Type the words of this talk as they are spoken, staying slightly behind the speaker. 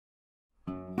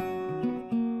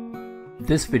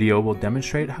This video will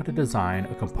demonstrate how to design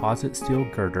a composite steel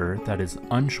girder that is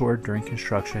unshored during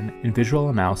construction in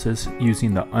VisualAnalysis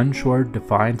using the Unshored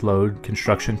Defined Load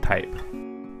construction type.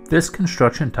 This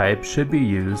construction type should be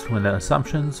used when the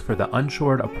assumptions for the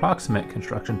unshored approximate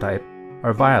construction type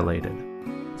are violated,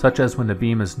 such as when the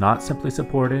beam is not simply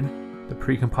supported, the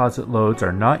pre-composite loads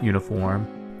are not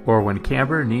uniform, or when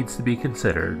camber needs to be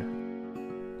considered.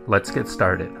 Let's get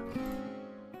started.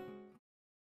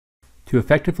 To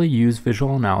effectively use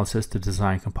VisualAnalysis to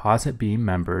design composite beam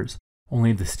members,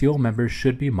 only the steel members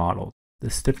should be modeled. The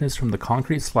stiffness from the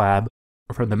concrete slab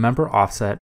or from the member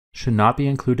offset should not be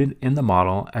included in the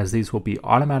model, as these will be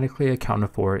automatically accounted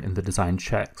for in the design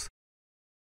checks.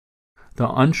 The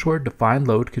Unshored Defined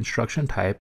Load construction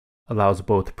type allows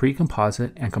both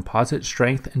pre-composite and composite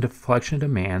strength and deflection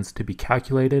demands to be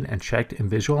calculated and checked in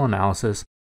VisualAnalysis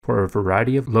for a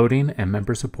variety of loading and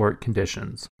member support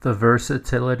conditions. The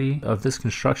versatility of this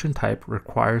construction type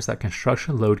requires that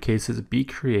construction load cases be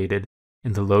created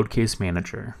in the Load Case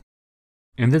Manager.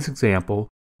 In this example,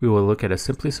 we will look at a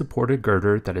simply supported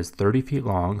girder that is 30 feet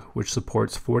long, which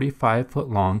supports 45-foot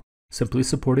long simply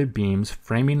supported beams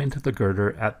framing into the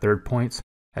girder at third points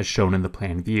as shown in the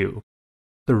plan view.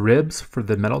 The ribs for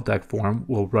the metal deck form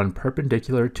will run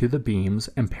perpendicular to the beams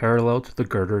and parallel to the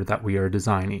girder that we are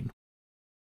designing.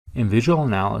 In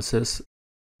VisualAnalysis,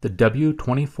 the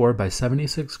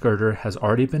W24x76 girder has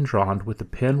already been drawn with the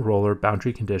pin roller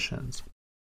boundary conditions.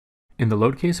 In the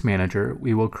Load Case Manager,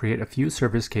 we will create a few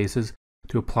service cases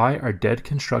to apply our dead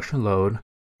construction load,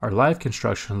 our live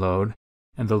construction load,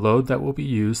 and the load that will be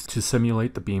used to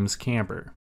simulate the beam's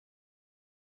camber.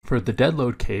 For the dead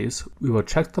load case, we will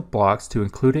check the blocks to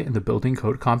include it in the building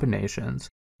code combinations,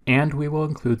 and we will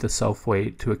include the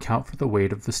self-weight to account for the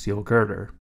weight of the steel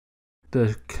girder.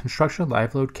 The construction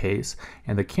live load case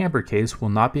and the camber case will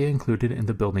not be included in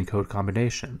the building code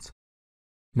combinations.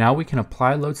 Now we can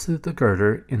apply loads to the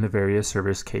girder in the various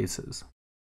service cases.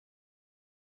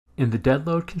 In the dead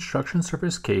load construction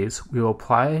service case, we will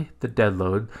apply the dead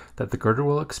load that the girder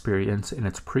will experience in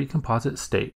its pre-composite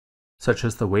state, such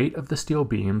as the weight of the steel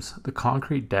beams, the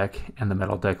concrete deck, and the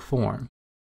metal deck form.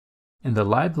 In the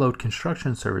live load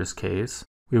construction service case,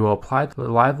 we will apply the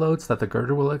live loads that the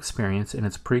girder will experience in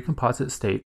its pre-composite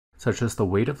state, such as the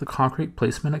weight of the concrete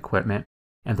placement equipment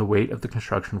and the weight of the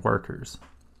construction workers.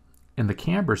 In the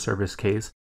camber service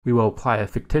case, we will apply a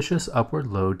fictitious upward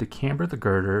load to camber the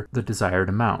girder the desired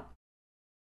amount.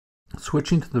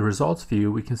 Switching to the results view,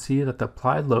 we can see that the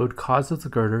applied load causes the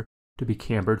girder to be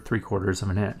cambered 3/4 of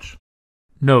an inch.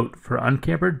 Note, for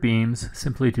uncambered beams,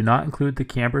 simply do not include the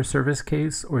camber service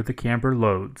case or the camber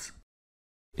loads.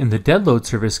 In the dead load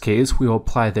service case, we will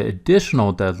apply the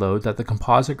additional dead load that the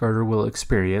composite girder will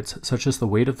experience, such as the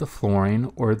weight of the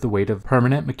flooring or the weight of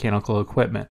permanent mechanical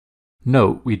equipment.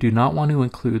 Note, we do not want to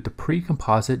include the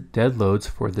pre-composite dead loads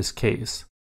for this case.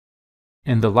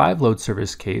 In the live load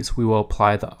service case, we will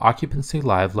apply the occupancy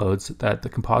live loads that the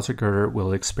composite girder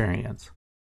will experience.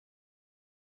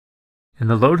 In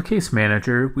the Load Case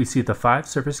Manager, we see the 5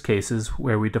 service cases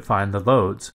where we define the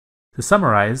loads. To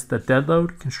summarize, the dead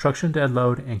load, construction dead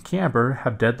load, and camber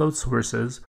have dead load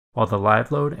sources, while the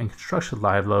live load and construction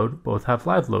live load both have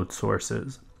live load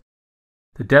sources.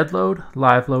 The dead load,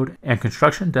 live load, and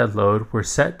construction dead load were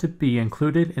set to be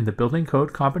included in the building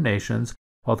code combinations,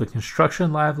 while the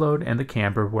construction live load and the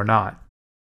camber were not.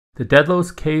 The dead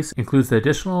load case includes the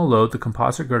additional load the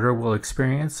composite girder will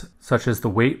experience, such as the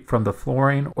weight from the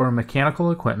flooring or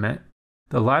mechanical equipment.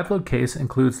 The live load case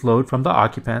includes load from the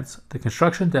occupants. The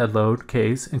construction dead load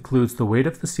case includes the weight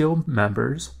of the steel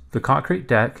members, the concrete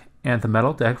deck, and the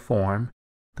metal deck form.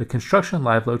 The construction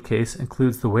live load case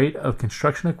includes the weight of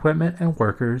construction equipment and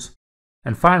workers.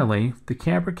 And finally, the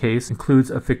camber case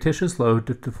includes a fictitious load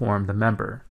to deform the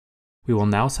member. We will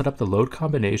now set up the load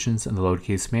combinations in the Load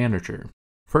Case Manager.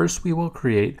 First, we will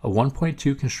create a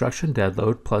 1.2 construction dead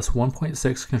load plus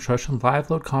 1.6 construction live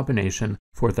load combination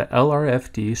for the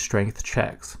LRFD strength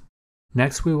checks.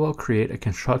 Next, we will create a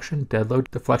construction dead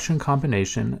load deflection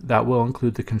combination that will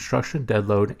include the construction dead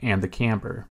load and the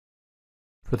camber.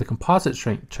 For the composite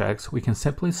strength checks, we can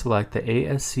simply select the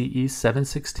ASCE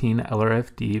 716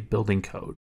 LRFD building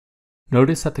code.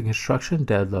 Notice that the construction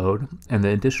dead load and the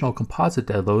additional composite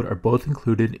dead load are both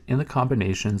included in the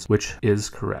combinations, which is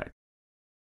correct.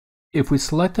 If we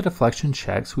select the deflection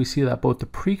checks, we see that both the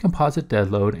pre-composite dead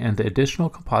load and the additional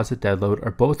composite dead load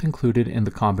are both included in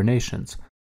the combinations.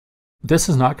 This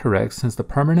is not correct, since the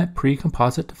permanent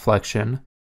pre-composite deflection,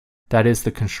 that is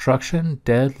the construction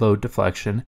dead load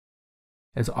deflection,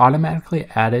 is automatically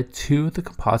added to the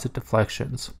composite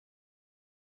deflections.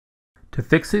 To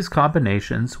fix these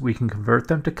combinations, we can convert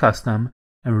them to custom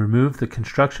and remove the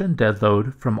construction dead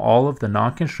load from all of the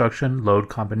non-construction load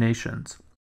combinations.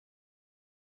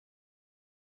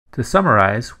 To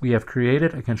summarize, we have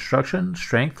created a construction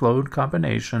strength load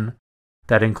combination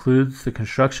that includes the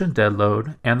construction dead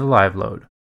load and the live load.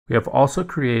 We have also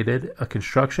created a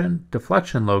construction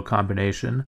deflection load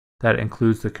combination that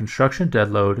includes the construction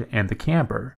dead load and the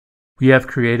camber. We have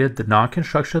created the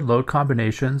non-construction load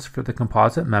combinations for the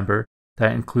composite member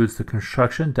that includes the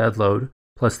construction dead load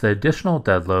plus the additional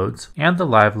dead loads and the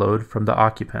live load from the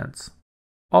occupants.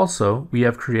 Also, we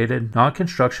have created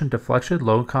non-construction deflection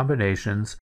load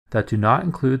combinations that do not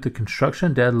include the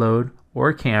construction dead load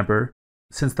or camber,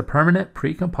 since the permanent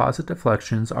pre-composite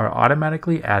deflections are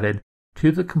automatically added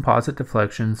to the composite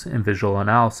deflections in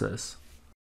VisualAnalysis.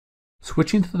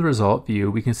 Switching to the result view,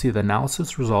 we can see the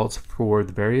analysis results for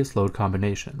the various load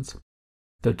combinations.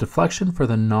 The deflection for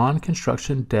the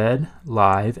non-construction dead,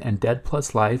 live, and dead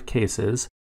plus live cases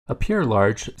appear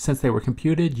large since they were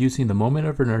computed using the moment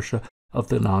of inertia of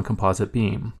the non-composite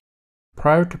beam.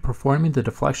 Prior to performing the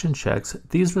deflection checks,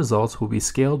 these results will be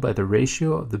scaled by the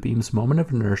ratio of the beam's moment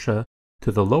of inertia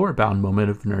to the lower bound moment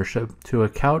of inertia to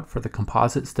account for the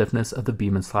composite stiffness of the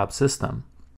beam and slab system.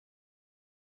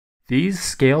 These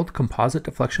scaled composite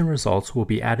deflection results will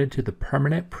be added to the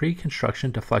permanent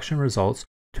pre-construction deflection results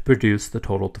to produce the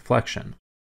total deflection.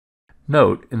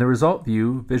 Note, in the result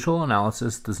view,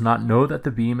 VisualAnalysis does not know that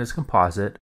the beam is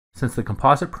composite, since the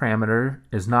composite parameter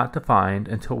is not defined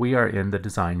until we are in the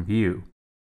design view.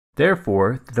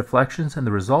 Therefore, the deflections in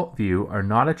the result view are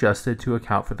not adjusted to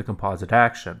account for the composite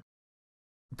action.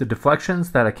 The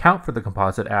deflections that account for the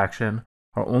composite action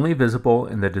are only visible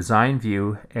in the design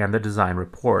view and the design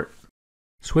report.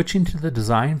 Switching to the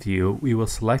design view, we will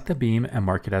select the beam and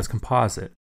mark it as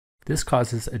composite. This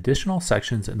causes additional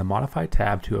sections in the Modify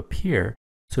tab to appear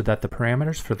so that the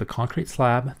parameters for the concrete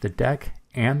slab, the deck,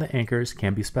 and the anchors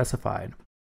can be specified.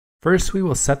 First, we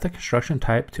will set the construction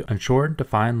type to Unshored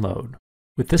Defined Load.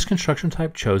 With this construction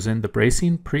type chosen, the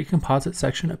bracing pre-composite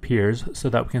section appears so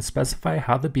that we can specify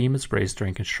how the beam is braced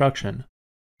during construction.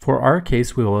 For our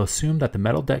case, we will assume that the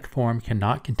metal deck form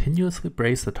cannot continuously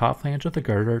brace the top flange of the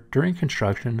girder during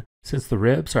construction since the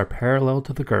ribs are parallel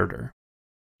to the girder.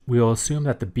 We will assume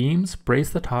that the beams brace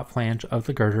the top flange of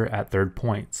the girder at third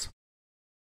points.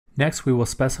 Next, we will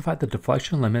specify the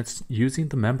deflection limits using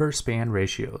the member span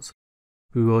ratios.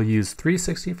 We will use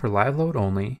 360 for live load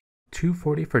only,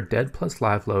 240 for dead plus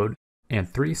live load, and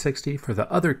 360 for the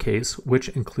other case, which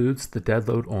includes the dead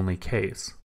load only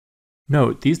case.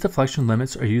 Note, these deflection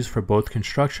limits are used for both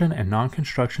construction and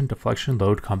non-construction deflection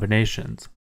load combinations.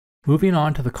 Moving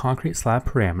on to the concrete slab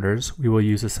parameters, we will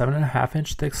use a 7.5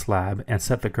 inch thick slab and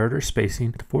set the girder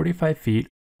spacing to 45 feet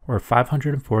or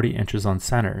 540 inches on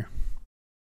center.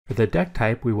 For the deck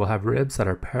type, we will have ribs that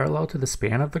are parallel to the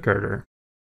span of the girder.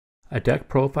 A deck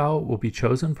profile will be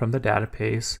chosen from the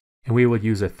database, and we will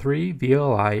use a 3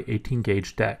 VLI 18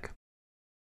 gauge deck.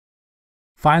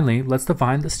 Finally, let's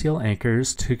define the steel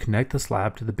anchors to connect the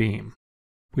slab to the beam.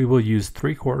 We will use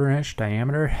 3/4 inch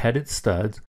diameter headed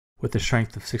studs with a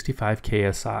strength of 65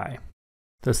 KSI.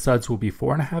 The studs will be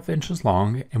 4.5 inches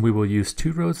long, and we will use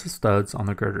 2 rows of studs on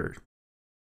the girder.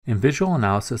 In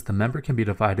VisualAnalysis, the member can be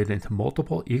divided into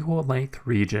multiple equal length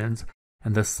regions,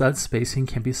 and the stud spacing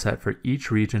can be set for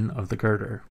each region of the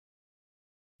girder.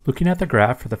 Looking at the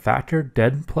graph for the factored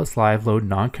dead plus live load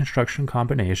non-construction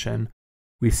combination,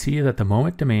 we see that the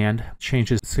moment demand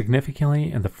changes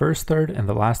significantly in the first third and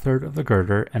the last third of the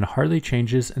girder and hardly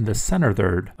changes in the center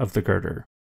third of the girder.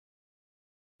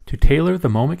 To tailor the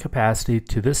moment capacity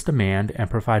to this demand and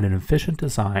provide an efficient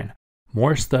design,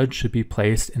 more studs should be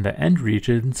placed in the end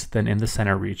regions than in the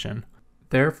center region.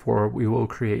 Therefore, we will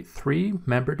create 3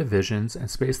 member divisions and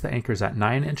space the anchors at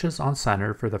 9 inches on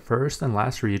center for the first and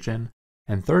last region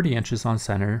and 30 inches on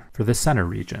center for the center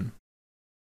region.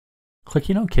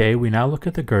 Clicking OK, we now look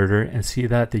at the girder and see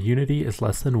that the unity is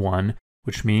less than 1,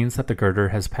 which means that the girder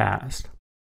has passed.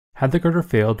 Had the girder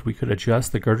failed, we could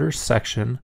adjust the girder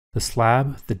section, the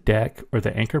slab, the deck, or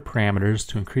the anchor parameters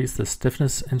to increase the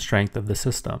stiffness and strength of the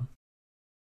system.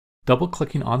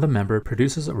 Double-clicking on the member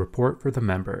produces a report for the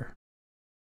member.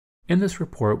 In this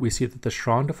report, we see that the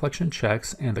strong deflection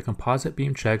checks and the composite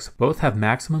beam checks both have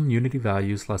maximum unity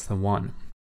values less than 1.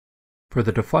 For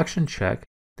the deflection check,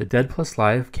 the dead plus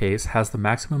live case has the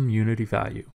maximum unity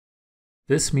value.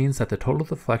 This means that the total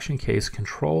deflection case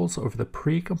controls over the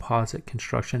pre-composite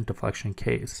construction deflection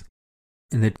case.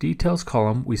 In the details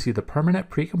column, we see the permanent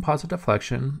pre-composite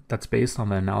deflection that's based on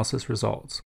the analysis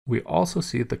results. We also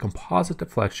see the composite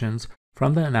deflections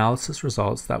from the analysis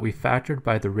results that we factored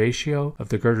by the ratio of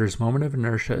the girder's moment of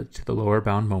inertia to the lower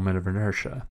bound moment of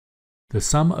inertia. The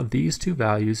sum of these two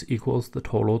values equals the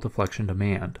total deflection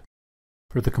demand.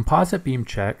 For the composite beam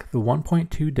check, the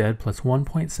 1.2 dead plus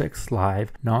 1.6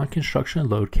 live non-construction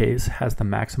load case has the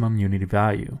maximum unity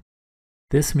value.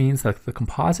 This means that the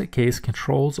composite case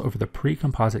controls over the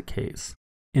pre-composite case.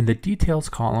 In the details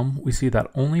column, we see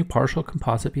that only partial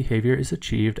composite behavior is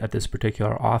achieved at this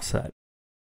particular offset.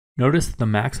 Notice that the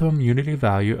maximum unity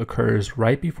value occurs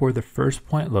right before the first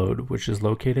point load, which is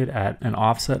located at an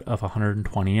offset of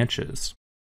 120 inches.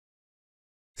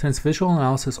 Since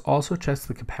VisualAnalysis also checks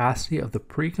the capacity of the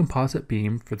pre-composite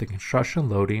beam for the construction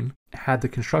loading, had the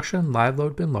construction live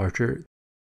load been larger,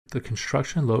 the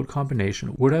construction load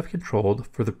combination would have controlled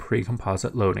for the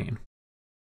pre-composite loading.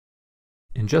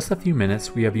 In just a few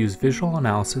minutes, we have used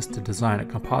VisualAnalysis to design a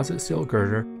composite steel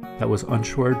girder that was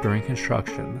unshored during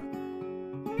construction.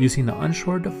 Using the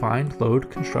unshored defined load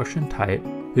construction type,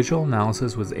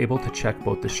 VisualAnalysis was able to check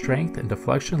both the strength and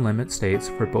deflection limit states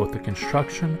for both the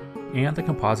construction and the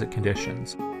composite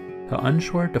conditions. The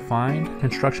unshored defined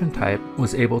construction type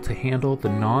was able to handle the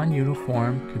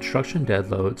non-uniform construction dead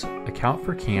loads, account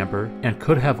for camber, and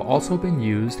could have also been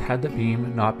used had the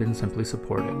beam not been simply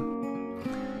supported.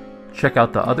 Check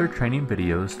out the other training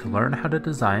videos to learn how to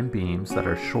design beams that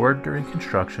are shored during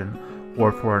construction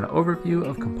or for an overview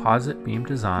of composite beam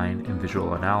design in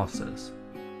VisualAnalysis.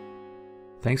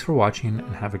 Thanks for watching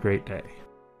and have a great day.